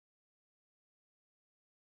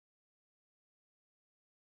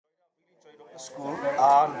school,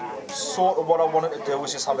 and sort of what I wanted to do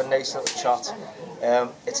was just have a nice little chat.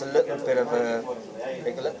 It's a little bit of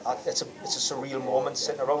it's a surreal moment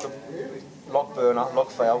sitting around a log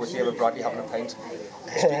fire with David Bradley having a pint,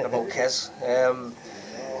 speaking about Kes.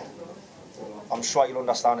 I'm sure you'll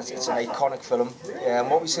understand it's an iconic film.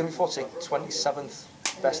 What we seen before, it's like 27th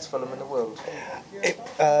best film in the world.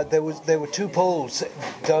 There were two polls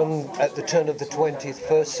done at the turn of the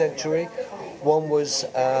 21st century. One was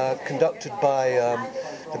conducted by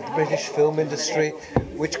the British film industry,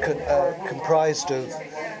 which comprised of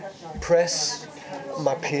press,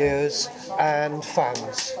 my peers and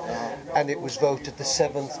fans, and it was voted the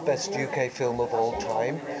 7th best UK film of all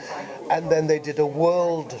time. And then they did a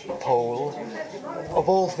world poll of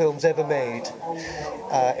all films ever made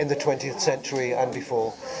in the 20th century and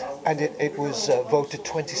before, and it was voted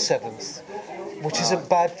 27th, which isn't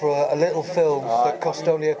bad for a little film that cost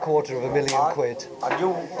only £250,000.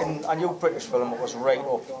 I knew British film was right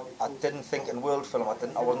up. I didn't think in world film. I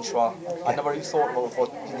wasn't sure. I never really thought about it,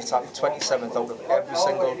 but it's at 27th out of every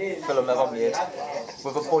single film ever made,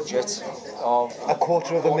 with a budget of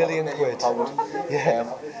 £250,000. Yeah,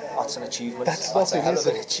 that's an achievement. That's nothing, is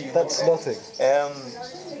it? That's nothing.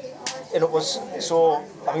 And it was so.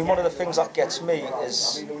 I mean, one of the things that gets me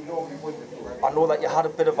is, I know that you had a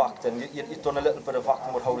bit of acting. You've done a little bit of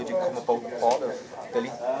acting, but how did you come about the part of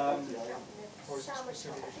Billy?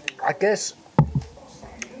 I guess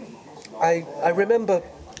I remember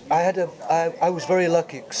I was very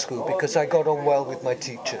lucky at school because I got on well with my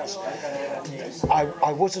teachers.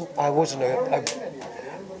 I wasn't a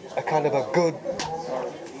kind of a good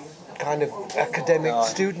kind of academic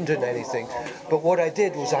student in anything, but what I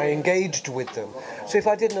did was I engaged with them. So if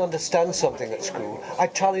I didn't understand something at school, I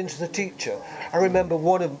challenged the teacher. I remember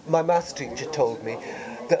one of my maths teacher told me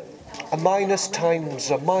that a minus times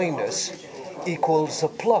a minus equals a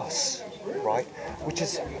plus, right? Which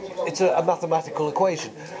is, it's a mathematical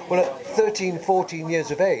equation. Well, at 13, 14 years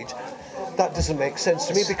of age, that doesn't make sense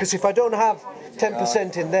to me, because if I don't have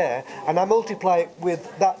 10% in there, and I multiply it with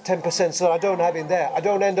that 10% that I don't have in there, I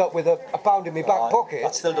don't end up with a pound in my back pocket.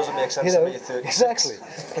 That still doesn't make sense to me. Exactly.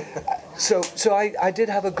 So I did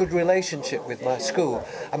have a good relationship with my school,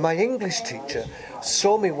 and my English teacher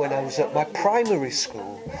saw me when I was at my primary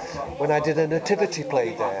school, when I did a nativity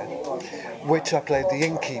play there, which I played the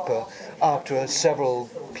innkeeper after several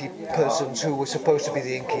persons who were supposed to be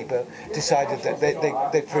the innkeeper decided that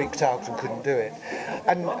they freaked out and couldn't do it.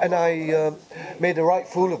 And I made a right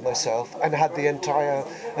fool of myself and had the entire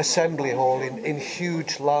assembly hall in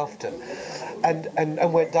huge laughter,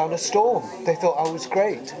 and went down a storm. They thought I was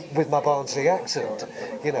great with my Barnsley accent,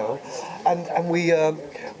 you know. And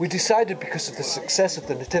we decided, because of the success of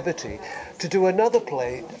the Nativity, to do another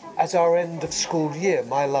play as our end of school year,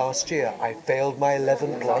 my last year. I failed my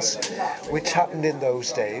 11 plus, which happened in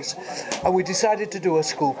those days, and we decided to do a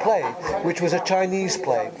school play, which was a Chinese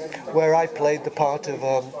play, where I played the part of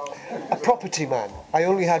a property man. I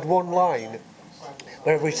only had one line,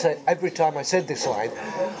 but every time I said this line,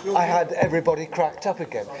 I had everybody cracked up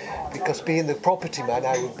again, because being the property man,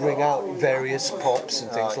 I would bring out various props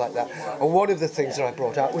and things like that. And one of the things that I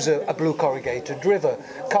brought out was a blue corrugated river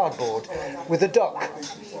cardboard with a duck.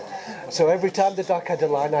 So every time the duck had a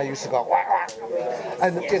line, I used to go whack whack,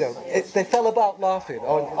 and you know, they fell about laughing,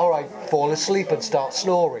 or I'd fall asleep and start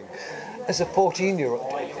snoring. As a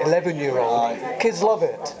 14-year-old, 11-year-old, kids love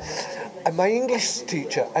it. And my English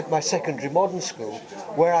teacher at my secondary modern school,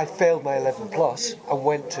 where I failed my 11 plus and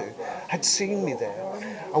went to, had seen me there.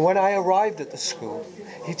 And when I arrived at the school,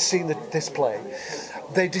 he'd seen this play.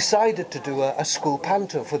 They decided to do a school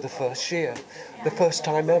panto for the first year, the first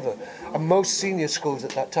time ever. And most senior schools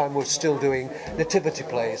at that time were still doing nativity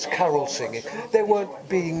plays, carol singing. They weren't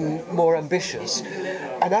being more ambitious.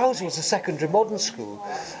 And ours was a secondary modern school.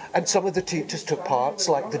 And some of the teachers took parts,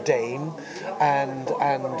 like the Dame and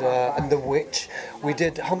the Witch. We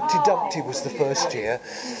did Humpty Dumpty was the first year,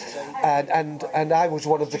 and I was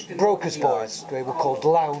one of the brokers' boys. They were called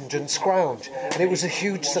Lounge and Scrounge, and it was a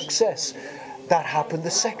huge success. That happened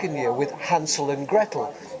the second year with Hansel and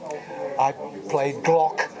Gretel. I played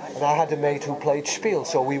Glock, and I had a mate who played Spiel,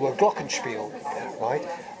 so we were Glockenspiel, right?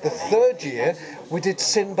 The third year we did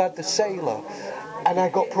Sinbad the Sailor. And I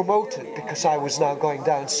got promoted because I was now going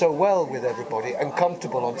down so well with everybody and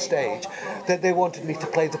comfortable on stage that they wanted me to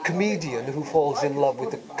play the comedian who falls in love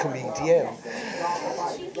with the comedienne.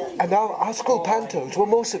 And now our school pantos were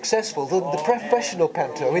more successful than the professional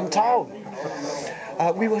panto in town.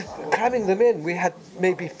 We were cramming them in. We had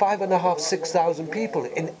maybe 5,500, 6,000 people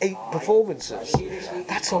in 8 performances.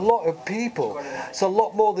 That's a lot of people. It's a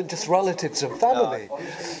lot more than just relatives and family.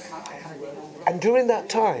 And during that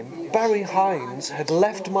time, Barry Hines had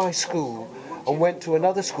left my school and went to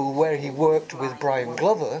another school where he worked with Brian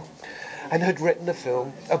Glover and had written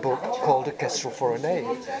a book called A Kestrel for a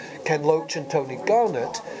Knave. Ken Loach and Tony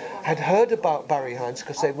Garnett had heard about Barry Hines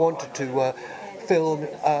because they wanted to film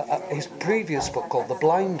his previous book called The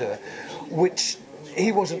Blinder, which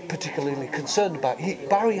he wasn't particularly concerned about.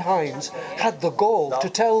 Barry Hines had the gall to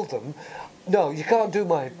tell them, no, you can't do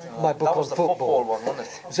my book on football. Football one, wasn't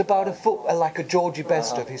it? It's about like a Georgie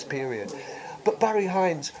Best of his period. But Barry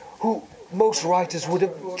Hines, who most writers would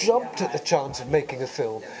have jumped at the chance of making a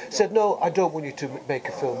film, said, no, I don't want you to make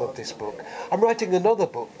a film of this book. I'm writing another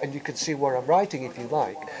book, and you can see where I'm writing if you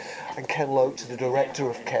like. And Ken Loach, the director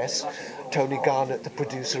of Kes, Tony Garnett, the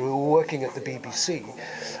producer, who were working at the BBC,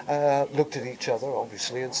 looked at each other,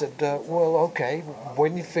 obviously, and said, well, okay,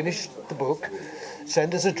 when you finish the book,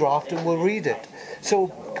 send us a draft and we'll read it.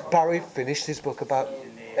 So Barry finished his book about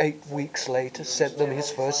 8 weeks later, sent them his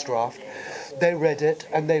first draft. They read it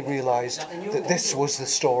and they realised that this was the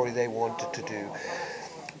story they wanted to do.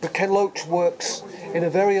 But Ken Loach works in a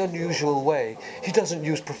very unusual way. He doesn't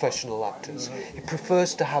use professional actors. He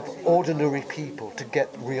prefers to have ordinary people to get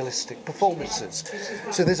realistic performances.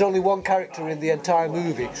 So there's only one character in the entire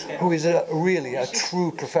movie who is really a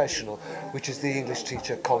true professional, which is the English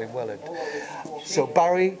teacher Colin Welland. So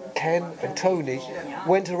Barry, Ken and Tony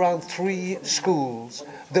went around 3 schools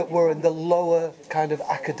that were in the lower kind of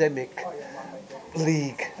academic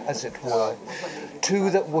league, as it were.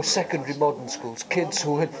 2 that were secondary modern schools, kids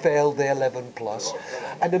who had failed the 11 plus,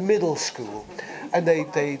 and a middle school. And they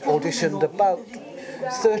auditioned about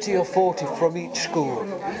 30 or 40 from each school.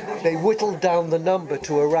 They whittled down the number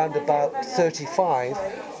to around about 35.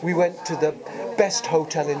 We went to the best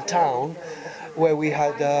hotel in town, where we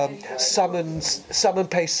had salmon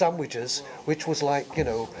paste sandwiches, which was like, you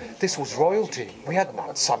know, this was royalty. We hadn't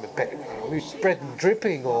had salmon paste, bread and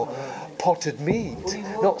dripping or potted meat,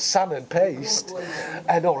 not salmon paste,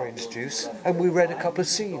 and orange juice. And we read a couple of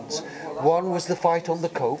scenes. One was the fight on the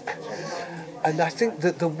Coke, and I think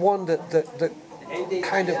that the one that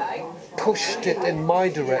kind of pushed it in my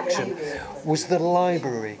direction was the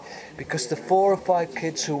library, because the 4 or 5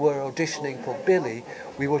 kids who were auditioning for Billy,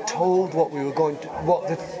 we were told what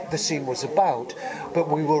the scene was about, but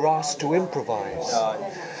we were asked to improvise.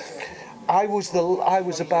 I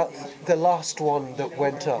was about the last one that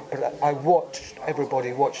went up, but I watched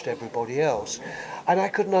everybody else, and I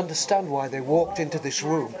couldn't understand why they walked into this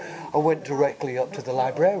room and went directly up to the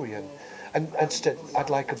librarian and said, I'd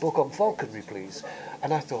like a book on falconry, please.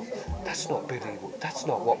 And I thought, that's not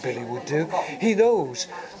what Billy would do. He knows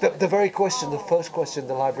that the first question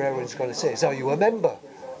the librarian's going to say is, are you a member?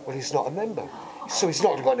 Well, he's not a member, so he's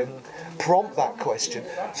not going to prompt that question.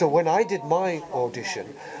 So when I did my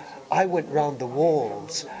audition, I went round the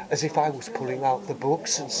walls as if I was pulling out the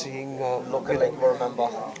books and seeing... Looking like you remember.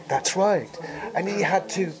 That's right. And he had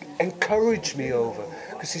to encourage me over,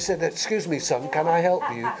 because he said, excuse me, son, can I help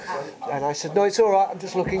you? And I said, no, it's all right, I'm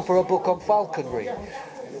just looking for a book on falconry.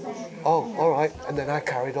 Oh, all right. And then I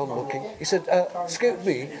carried on looking. He said, excuse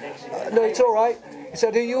me, no, it's all right. He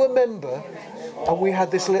said, are you a member? And we had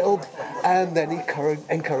this little... And then he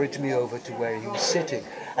encouraged me over to where he was sitting.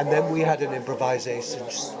 And then we had an improvisation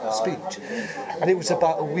speech. And it was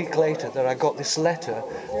about a week later that I got this letter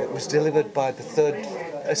that was delivered by the 3rd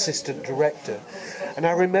assistant director. And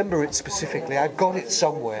I remember it specifically. I've got it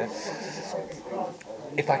somewhere.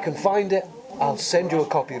 If I can find it, I'll send you a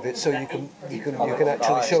copy of it so you can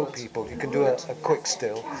actually show people. You can do a quick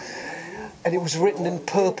still. And it was written in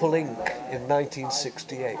purple ink in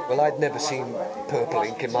 1968. Well, I'd never seen purple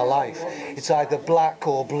ink in my life. It's either black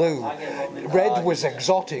or blue. Red was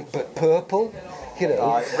exotic, but purple, you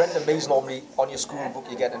know. Red and maize normally on your school book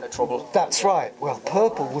you get into trouble. That's right. Well,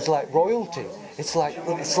 purple was like royalty. It's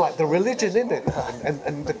like the religion, isn't it?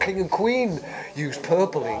 And the king and queen used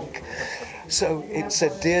purple ink. So it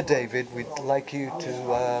said, dear David, we'd like you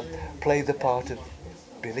to play the part of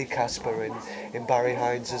Billy Casper in Barry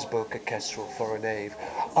Hines's book, A Kestrel for a Knave.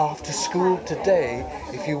 After school today,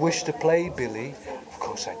 if you wish to play Billy, of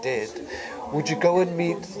course I did, would you go and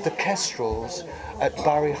meet the Kestrels at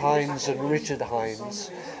Barry Hines and Richard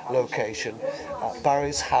Hines' location, at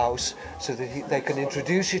Barry's house, so that they can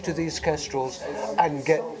introduce you to these Kestrels and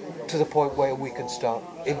get to the point where we can start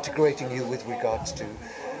integrating you with regards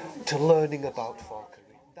to learning about farming.